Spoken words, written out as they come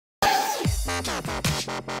Hey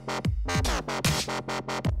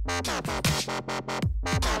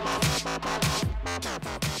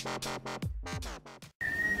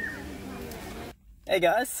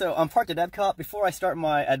guys, so I'm parked at Epcot. Before I start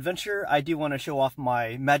my adventure, I do want to show off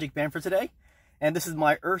my magic band for today. And this is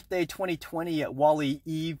my Earth Day 2020 at Wall-E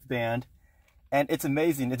Eve band. And it's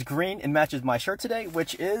amazing. It's green and matches my shirt today,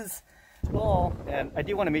 which is fall. And I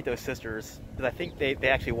do want to meet those sisters, because I think they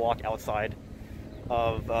actually walk outside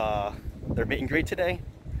of their meet and greet today.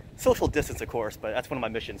 Social distance, of course, but that's one of my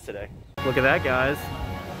missions today. Look at that, guys.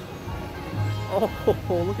 Oh,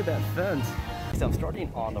 look at that fence. So I'm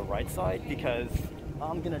starting on the right side because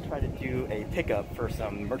I'm gonna try to do a pickup for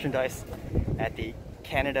some merchandise at the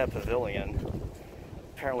Canada Pavilion.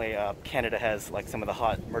 Apparently Canada has like some of the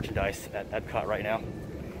hot merchandise at Epcot right now.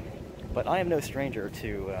 But I am no stranger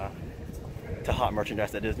to hot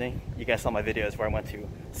merchandise at Disney. You guys saw my videos where I went to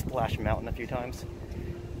Splash Mountain a few times.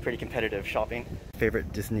 Pretty competitive shopping.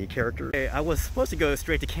 Favorite Disney character. Okay, I was supposed to go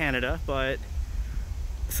straight to Canada, but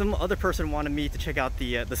some other person wanted me to check out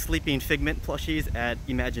the Sleeping Figment plushies at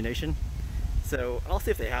Imagination. So I'll see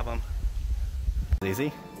if they have them.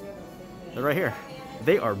 Easy. They're right here.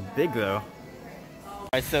 They are big though.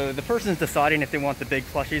 Alright, so the person's deciding if they want the big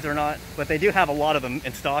plushies or not, but they do have a lot of them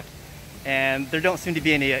in stock, and there don't seem to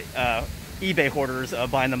be any eBay hoarders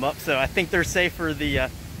buying them up, so I think they're safe for the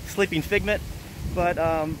Sleeping Figment. But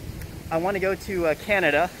I want to go to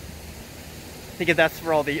Canada because that's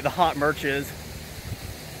where all the hot merch is.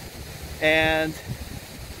 And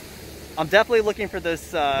I'm definitely looking for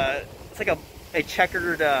this, it's like a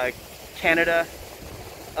checkered Canada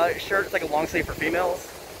shirt. It's like a long sleeve for females.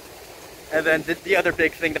 And then the other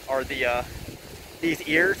big thing are these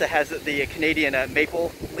ears that has the Canadian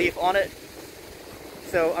maple leaf on it.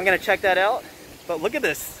 So I'm gonna check that out. But look at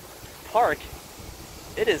this park.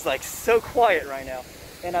 It is like so quiet right now.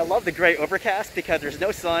 And I love the gray overcast because there's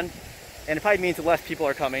no sun, and it probably means less people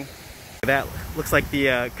are coming. That looks like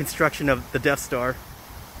the construction of the Death Star.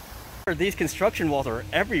 These construction walls are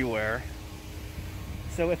everywhere.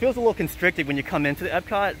 So it feels a little constricted when you come into the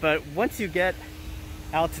Epcot, but once you get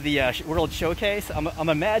out to the World Showcase, I'm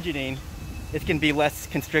imagining it's going to be less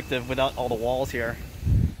constrictive without all the walls here.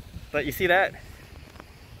 But you see that?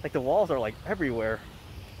 Like the walls are like everywhere.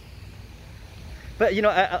 But you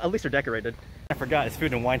know, at least they're decorated. I forgot, it's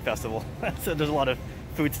Food and Wine Festival. So there's a lot of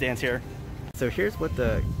food stands here. So here's what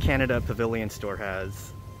the Canada Pavilion store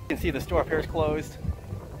has. You can see the store up here is closed.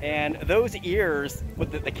 And those ears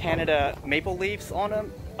with the Canada maple leaves on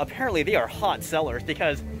them, apparently they are hot sellers,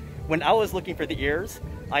 because when I was looking for the ears,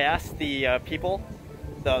 I asked the people,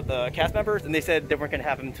 the cast members, and they said they weren't going to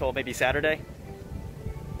have them until maybe Saturday.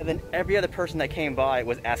 And then every other person that came by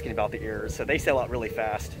was asking about the ears, so they sell out really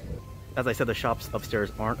fast. As I said, the shops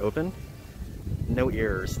upstairs aren't open. No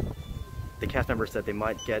ears. The cast member said they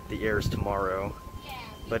might get the ears tomorrow,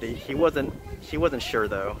 but she wasn't sure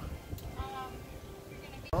though.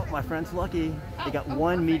 Oh, my friend's lucky. They got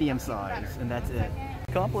one medium size, and that's it.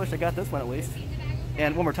 Accomplished. I got this one at least.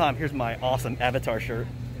 And one more time, here's my awesome Avatar shirt.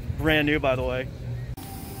 Brand new, by the way.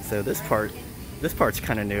 So this part's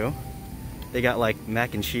kind of new. They got like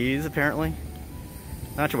mac and cheese apparently.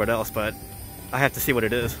 Not sure what else, but I have to see what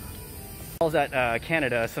it is. I was at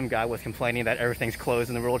Canada, some guy was complaining that everything's closed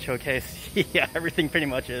in the World Showcase. Yeah, everything pretty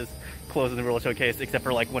much is closed in the World Showcase except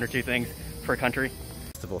for like one or two things per country.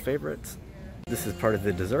 Festival favorites. This is part of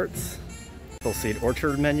the desserts. Apple Seed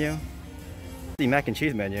Orchard menu. The mac and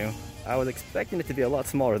cheese menu. I was expecting it to be a lot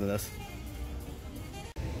smaller than this.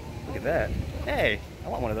 Look at that. Hey, I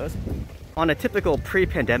want one of those. On a typical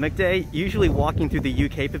pre-pandemic day, usually walking through the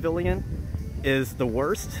UK pavilion is the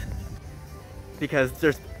worst because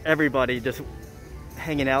there's everybody just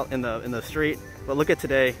hanging out in the street. But look at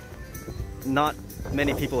today, not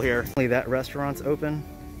many people here. Only that restaurant's open,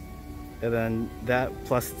 and then that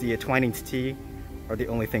plus the Twinings Tea are the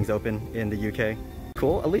only things open in the UK.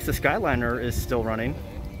 Cool, at least the Skyliner is still running.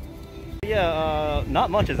 Yeah, not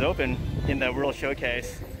much is open in the World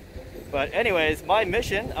Showcase. But anyways, my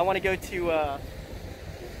mission, I want to go to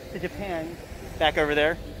Japan, back over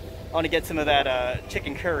there. I want to get some of that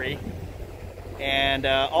chicken curry. And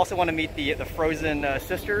also want to meet the Frozen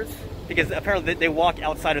sisters, because apparently they walk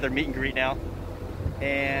outside of their meet and greet now.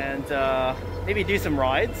 And maybe do some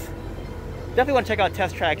rides. Definitely want to check out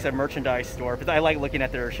Test Track's merchandise store, because I like looking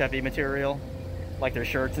at their Chevy material, like their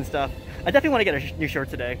shirts and stuff. I definitely want to get a new shirt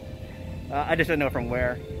today. I just don't know from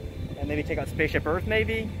where. And maybe check out Spaceship Earth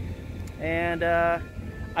maybe. And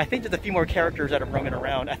I think there's a few more characters that are roaming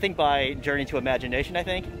around. I think by Journey to Imagination, I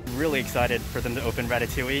think. Really excited for them to open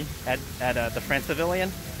Ratatouille at the France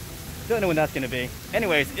Pavilion. Don't know when that's going to be.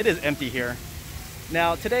 Anyways, it is empty here.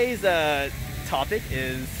 Now, today's topic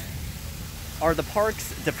is, are the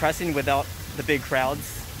parks depressing without the big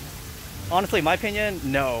crowds? Honestly, in my opinion,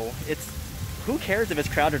 no. Who cares if it's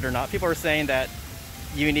crowded or not? People are saying that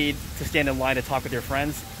you need to stand in line to talk with your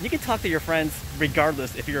friends. You can talk to your friends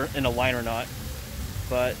regardless if you're in a line or not.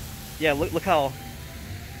 But yeah, look how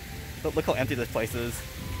empty this place is.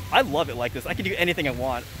 I love it like this. I can do anything I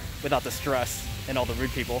want without the stress and all the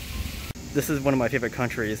rude people. This is one of my favorite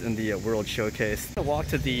countries in the World Showcase. I'll walk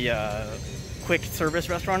to the quick service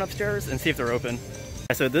restaurant upstairs and see if they're open.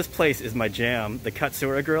 So this place is my jam, the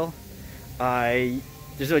Katsura grill.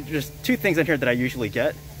 There's two things in here that I usually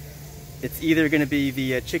get. It's either going to be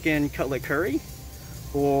the chicken cutlet curry,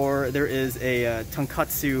 or there is a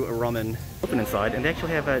tonkatsu ramen. Open inside, and they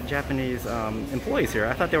actually have Japanese employees here.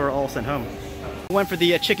 I thought they were all sent home. I went for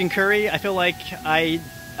the chicken curry. I feel like I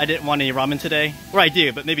didn't want any ramen today. Or I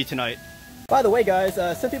do, but maybe tonight. By the way, guys,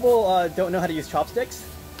 some people don't know how to use chopsticks.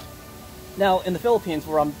 Now, in the Philippines,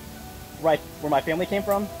 where my family came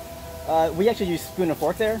from, we actually use spoon and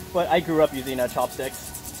fork there, but I grew up using chopsticks.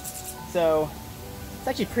 So it's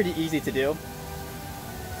actually pretty easy to do.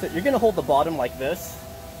 So you're gonna hold the bottom like this.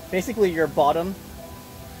 Basically, your bottom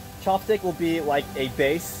chopstick will be like a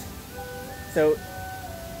base. So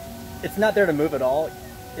it's not there to move at all.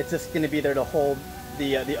 It's just gonna be there to hold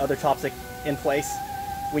the other chopstick in place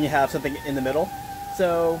when you have something in the middle.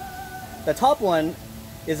 So the top one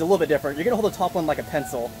is a little bit different. You're gonna hold the top one like a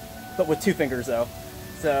pencil, but with 2 fingers though.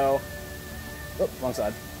 So, oh, wrong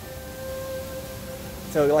side.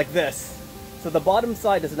 So like this. So the bottom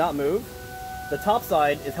side does not move. The top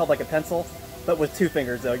side is held like a pencil, but with 2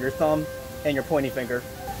 fingers though, your thumb and your pointing finger.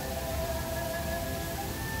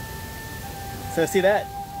 So see that?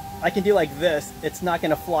 I can do like this. It's not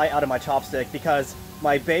gonna fly out of my chopstick because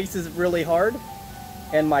my base is really hard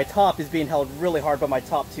and my top is being held really hard by my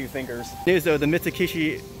top 2 fingers. News though, the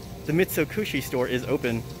Mitsukushi store is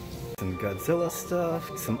open. Some Godzilla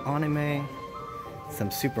stuff, some anime,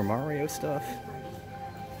 some Super Mario stuff.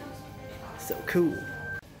 So cool.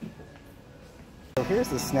 So here's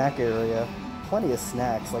the snack area. Plenty of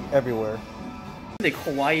snacks, like everywhere. The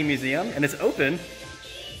Hawaii Museum, and it's open.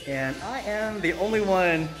 And I am the only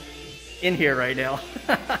one in here right now.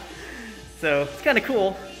 So it's kind of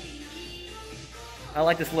cool. I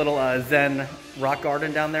like this little Zen rock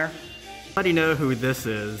garden down there. How do you know who this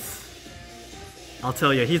is? I'll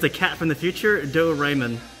tell you, he's a cat from the future, Do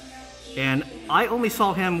Raymond. And I only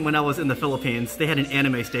saw him when I was in the Philippines. They had an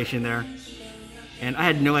anime station there. And I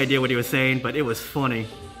had no idea what he was saying, but it was funny.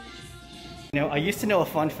 You know, I used to know a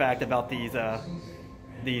fun fact about these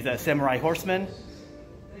samurai horsemen.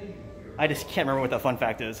 I just can't remember what that fun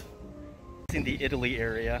fact is. It's in the Italy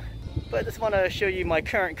area. But I just want to show you my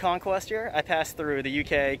current conquest here. I passed through the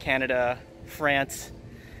UK, Canada, France,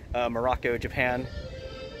 Morocco, Japan,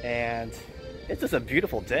 and it's just a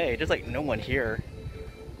beautiful day. There's like no one here.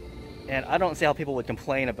 And I don't see how people would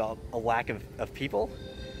complain about a lack of people.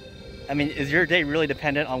 I mean, is your day really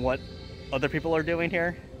dependent on what other people are doing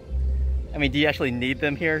here? I mean, do you actually need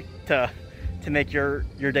them here to make your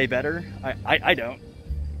day better? I don't.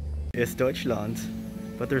 It's Deutschland,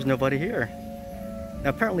 but there's nobody here. Now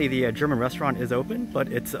apparently the German restaurant is open, but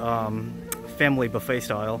it's family buffet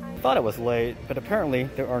style. Thought it was late, but apparently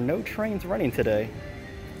there are no trains running today.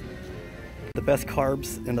 The best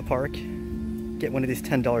carbs in the park, get one of these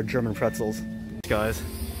 $10 German pretzels. Guys,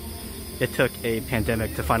 it took a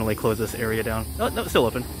pandemic to finally close this area down. No, it's still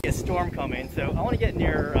open. A storm coming, so I want to get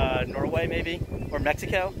near Norway maybe, or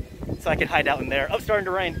Mexico, so I can hide out in there. Oh, it's starting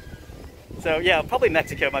to rain. So yeah, probably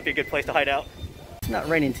Mexico might be a good place to hide out. It's not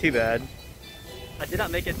raining too bad. I did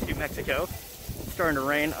not make it to Mexico. It's starting to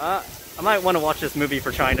rain. I might want to watch this movie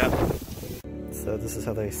for China. So this is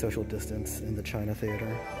how they social distance in the China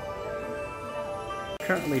theater.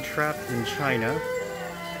 Currently trapped in China.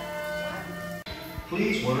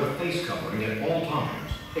 Please wear a face covering at all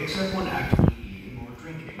times, except when actively eating or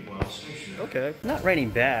drinking while stationary. Okay. Not raining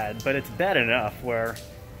bad, but it's bad enough where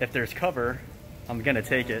if there's cover, I'm gonna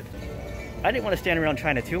take it. I didn't want to stand around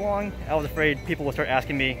China too long. I was afraid people would start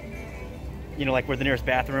asking me, you know, like where the nearest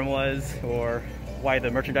bathroom was or why the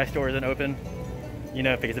merchandise store isn't open. You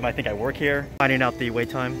know, because they might think I work here. Finding out the wait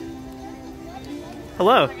time.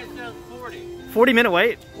 Hello. 40-minute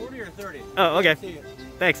wait? 40 or 30. Oh, okay.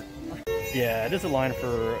 Thanks. Yeah, there's a line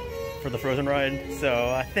for the Frozen ride, so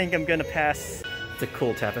I think I'm gonna pass. It's a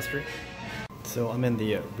cool tapestry. So I'm in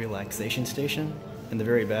the relaxation station in the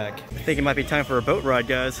very back. I think it might be time for a boat ride,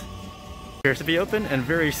 guys. Appears to be open and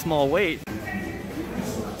very small wait.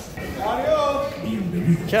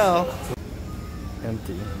 Ciao.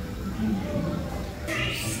 Empty.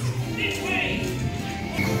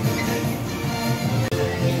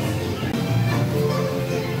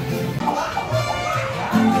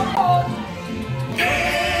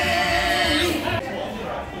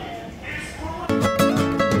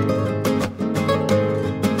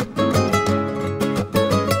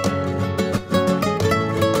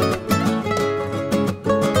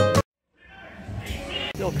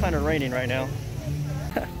 raining right now.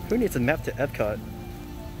 Who needs a map to Epcot?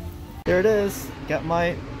 There it is. Got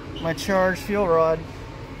my charged fuel rod.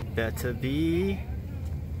 Better be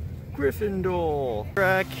Gryffindor.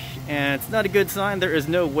 Track, and it's not a good sign. There is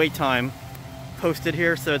no wait time posted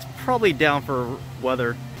here, so it's probably down for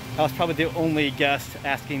weather. I was probably the only guest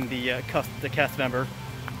asking the cast member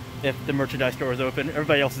if the merchandise store was open.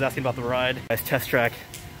 Everybody else is asking about the ride. Nice test track.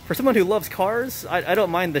 For someone who loves cars, I don't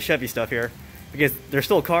mind the Chevy stuff here because they're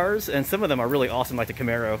still cars, and some of them are really awesome, like the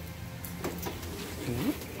Camaro.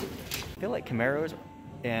 I feel like Camaros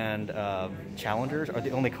and Challengers are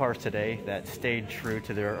the only cars today that stayed true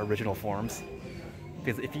to their original forms.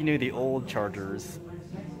 Because if you knew the old Chargers,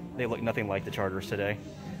 they look nothing like the Chargers today.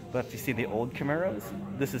 But if you see the old Camaros,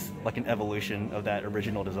 this is like an evolution of that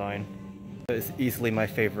original design. It's easily my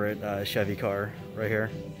favorite Chevy car right here.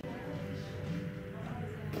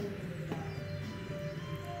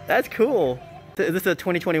 That's cool. Is this a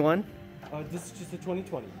 2021? This is just a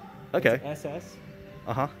 2020. Okay. It's SS.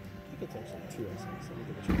 Uh-huh. I think it's actually 2SS. Let me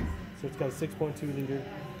double check. So it's got a 6.2 liter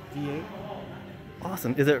V8.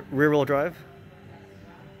 Awesome. Is it rear wheel drive?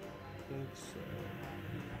 I think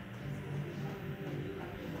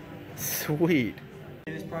so. Sweet.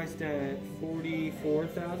 It is priced at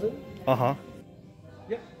 $44,000. Uh-huh.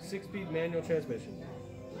 Yep, 6-speed manual transmission.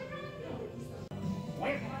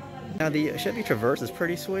 Now the Chevy Traverse is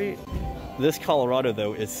pretty sweet. This Colorado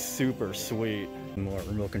though is super sweet. More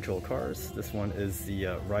remote control cars. This one is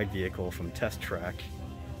the ride vehicle from Test Track.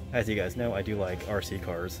 As you guys know, I do like RC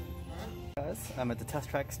cars. Guys, I'm at the Test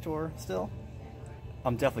Track store still.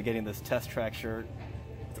 I'm definitely getting this Test Track shirt.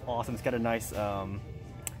 It's awesome. It's got a nice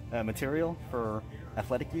material for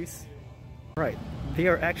athletic use. Right, they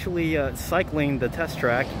are actually cycling the Test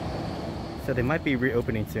Track, so they might be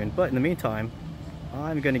reopening soon. But in the meantime,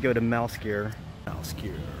 I'm going to go to Mouse Gear. Mouse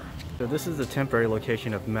Gear. So this is the temporary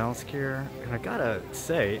location of Mouse Gear, and I gotta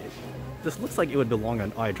say, this looks like it would belong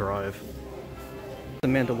on iDrive. The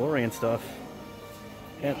Mandalorian stuff.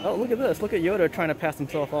 And oh, look at this. Look at Yoda trying to pass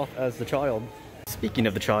himself off as the child. Speaking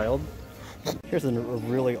of the child, here's a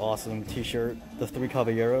really awesome t-shirt, the Three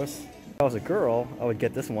Caballeros. If I was a girl, I would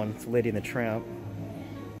get this one. It's Lady and the Tramp.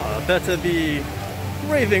 Better be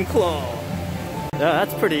Ravenclaw. Yeah,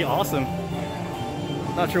 that's pretty awesome.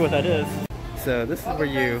 Not sure what that is. So this is where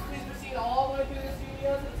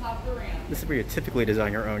you typically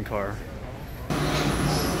design your own car.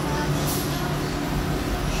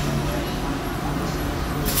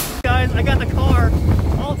 Guys, I got the car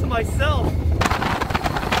all to myself.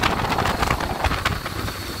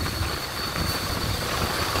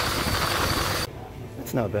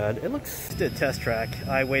 It's not bad. It looks did Test Track.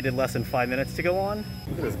 I waited less than 5 minutes to go on.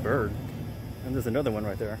 Look at this bird. And there's another one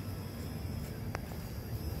right there.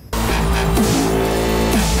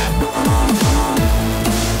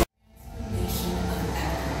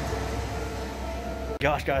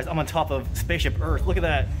 Gosh, guys, I'm on top of Spaceship Earth. Look at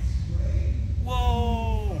that.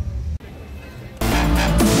 Whoa!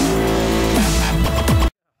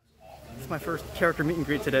 This is my first character meet and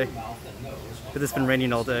greet today. Because it's been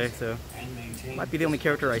raining all day, so might be the only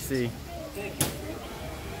character I see.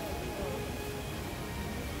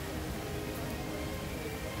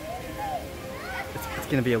 It's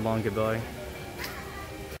gonna be a long goodbye.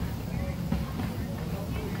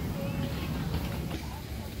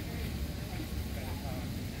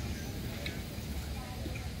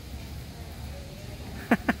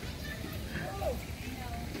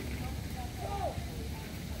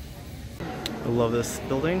 I love this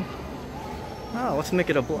building. Oh, let's make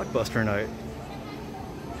it a blockbuster night.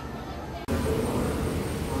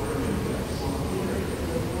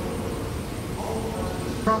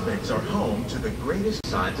 Tropics are home to the greatest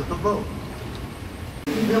sides of the boat.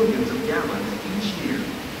 Millions of gallons each year.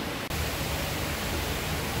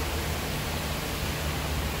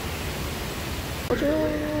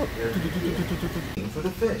 For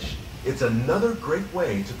the fish, it's another great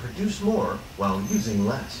way to produce more while using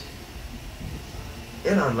less.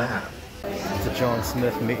 In our lab, It's a John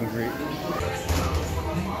Smith meet and greet.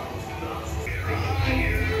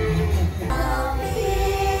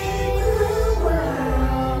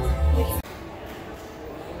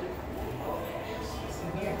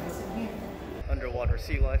 Underwater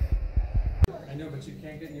sea life. I know, but you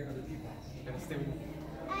can't get near other people. You gotta stay with me.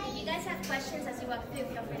 If you guys have questions as you walk through,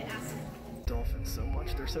 feel free to ask. Dolphins so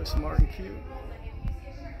much. They're so smart and cute.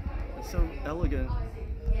 It's so elegant.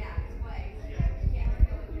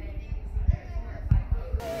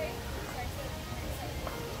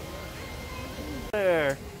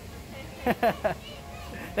 There.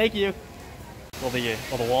 Thank you. All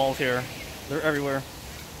the walls here, they're everywhere.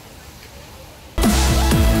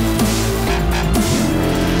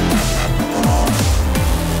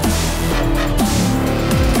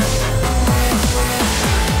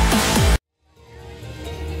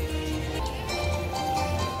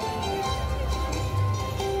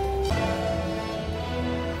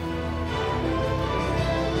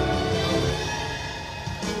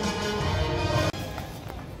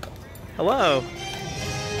 Hello.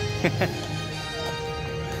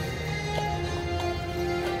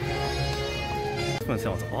 This one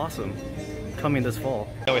sounds awesome. Coming this fall.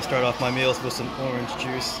 I always start off my meals with some orange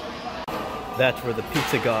juice. That's where the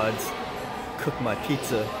pizza gods cook my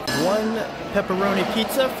pizza. One pepperoni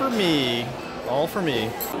pizza for me. All for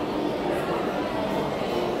me.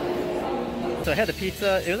 So I had the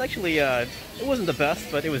pizza. It was actually, it wasn't the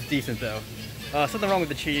best, but it was decent though. Something wrong with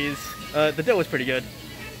the cheese. The dough was pretty good.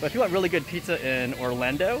 But if you want really good pizza in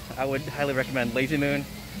Orlando, I would highly recommend Lazy Moon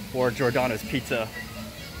or Giordano's Pizza.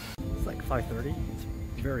 It's like 5:30.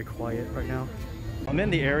 It's very quiet right now. I'm in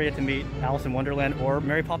the area to meet Alice in Wonderland or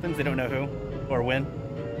Mary Poppins. They don't know who or when.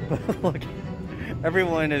 Look,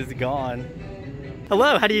 everyone is gone.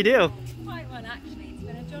 Hello, how do you do? Quite one, actually. It's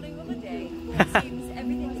been a jolly holiday. It seems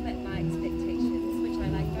everything's met my expectations, which I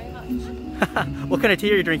like very much. What kind of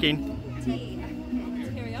tea are you drinking? Tea.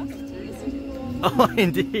 It's curiosity, isn't it? Oh,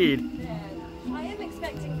 indeed. Yeah. I am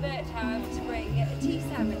expecting Bert, however, to bring tea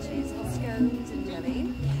sandwiches or scones and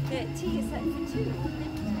jelly. The tea is set for 2.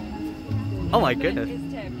 Oh my goodness. Bert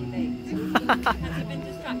is terribly late. Has he been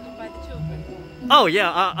distracted by the children? Oh yeah,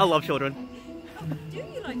 I love children. Oh, do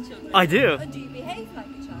you like children? I do. Or do you behave like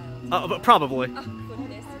a child? But probably. Oh,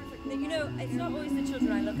 goodness. You know, it's not always the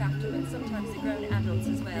children I look after, but sometimes the grown adults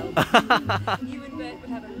as well. You and Bert would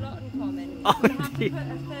have a lot in common. Oh, We'll have to indeed. put a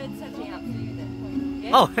third setting out for you then.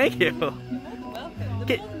 Yes? Oh, thank you. You're more than welcome.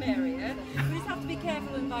 The more the merrier. We just have to be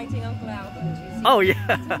careful inviting Uncle Albert, you see. Oh yeah. He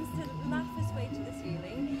tends to laugh his way to the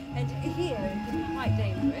ceiling, and here it can be quite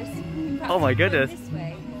dangerous. Perhaps Oh my if we go goodness. This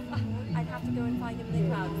way. I'd have to go and find him in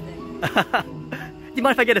the crowds then. Do you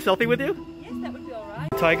mind if I get a selfie with you? Yes, that would be alright.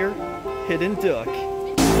 Tiger, hidden duck.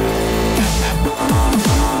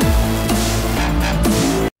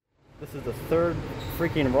 This is the 3rd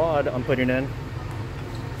freaking rod I'm putting in.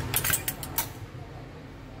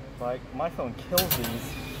 Like, my phone kills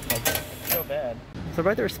these. Like, so bad. So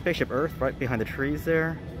right there is Spaceship Earth, right behind the trees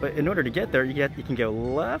there. But in order to get there, you can go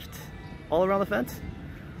left all around the fence,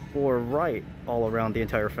 or right all around the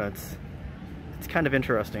entire fence. It's kind of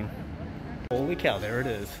interesting. Holy cow, there it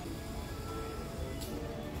is.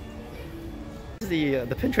 This is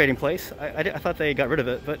the pin trading place. I thought they got rid of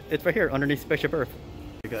it, but it's right here underneath Spaceship Earth.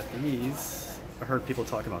 We got these. I heard people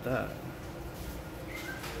talk about that.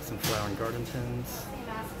 Some flower and garden pins.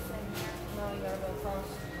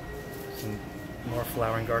 Some more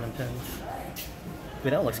flower and garden pins.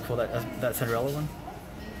 Wait, that looks cool, that Cinderella one.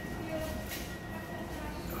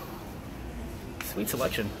 Sweet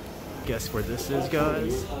selection. Guess where this is,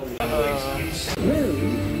 guys?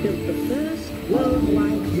 Rome built the first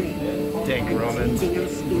worldwide rail. Dang Romans.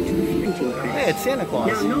 Hey, it's Santa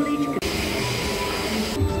Claus. Now knowledge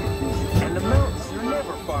And the mountains are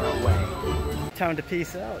never far away. Time to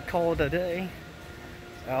peace out, call it a day.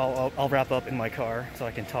 I'll wrap up in my car so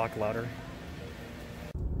I can talk louder.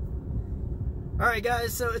 Alright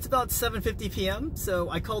guys, so it's about 7:50 p.m. so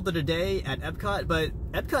I called it a day at Epcot, but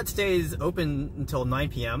Epcot stays open until 9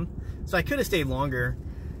 p.m. so I could have stayed longer,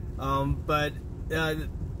 but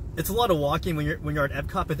it's a lot of walking when you're at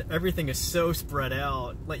Epcot, but everything is so spread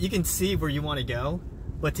out. Like, you can see where you want to go,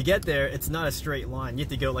 but to get there, it's not a straight line. You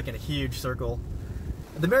have to go like in a huge circle.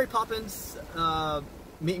 The Mary Poppins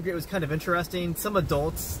meet and greet was kind of interesting. Some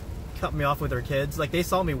adults cut me off with their kids. Like, they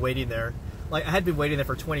saw me waiting there. Like, I had been waiting there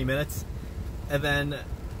for 20 minutes. And then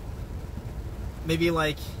maybe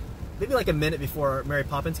like a minute before Mary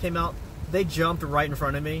Poppins came out, they jumped right in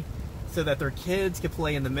front of me so that their kids could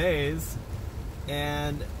play in the maze,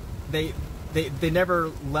 and they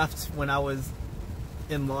never left when I was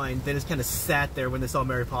in line. They just kind of sat there when they saw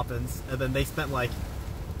Mary Poppins, and then they spent a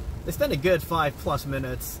good 5+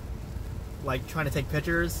 minutes like trying to take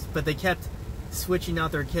pictures, but they kept switching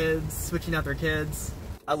out their kids.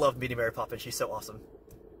 I love meeting Mary Poppins. She's so awesome.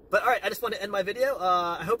 But alright, I just want to end my video.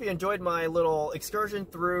 I hope you enjoyed my little excursion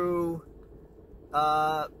through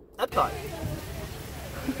Epcot.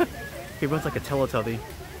 He runs like a Teletubby.